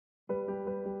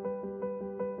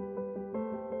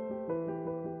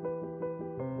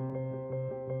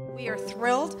We are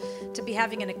thrilled to be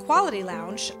having an equality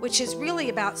lounge, which is really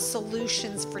about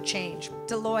solutions for change.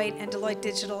 Deloitte and Deloitte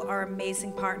Digital are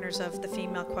amazing partners of the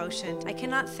Female Quotient. I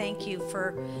cannot thank you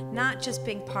for not just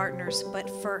being partners, but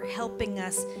for helping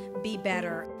us be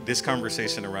better. This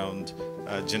conversation around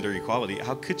gender equality,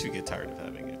 how could you get tired of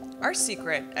having it? Our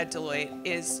secret at Deloitte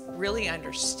is really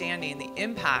understanding the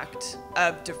impact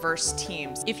of diverse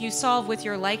teams. If you solve with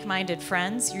your like-minded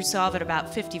friends, you solve at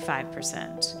about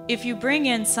 55%. If you bring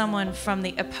in someone from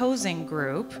the opposing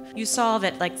group, you solve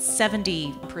at like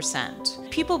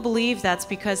 70%. People believe that's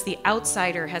because the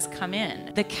outsider has come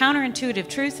in. The counterintuitive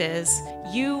truth is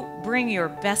you bring your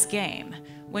best game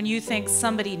when you think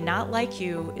somebody not like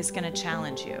you is going to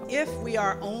challenge you. If we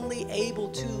are only able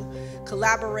to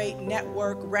collaborate,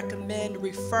 network, recommend,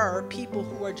 refer people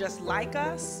who are just like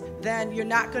us, then you're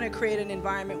not going to create an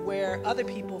environment where other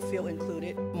people feel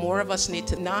included. More of us need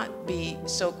to not be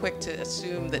so quick to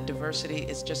assume that diversity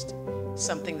is just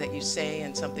something that you say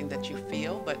and something that you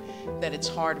feel, but that it's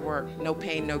hard work, no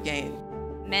pain, no gain.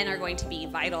 Men are going to be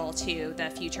vital to the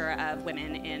future of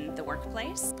women in the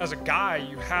workplace. As a guy,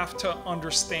 you have to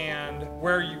understand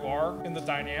where you are in the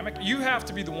dynamic. You have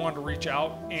to be the one to reach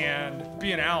out and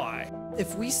be an ally.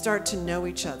 If we start to know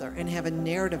each other and have a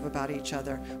narrative about each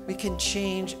other, we can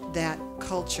change that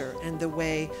culture and the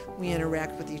way we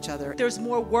interact with each other. There's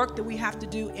more work that we have to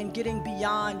do in getting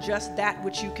beyond just that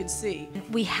which you can see.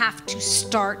 We have to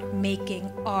start making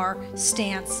our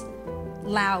stance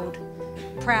loud,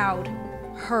 proud,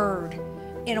 heard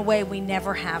in a way we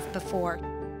never have before.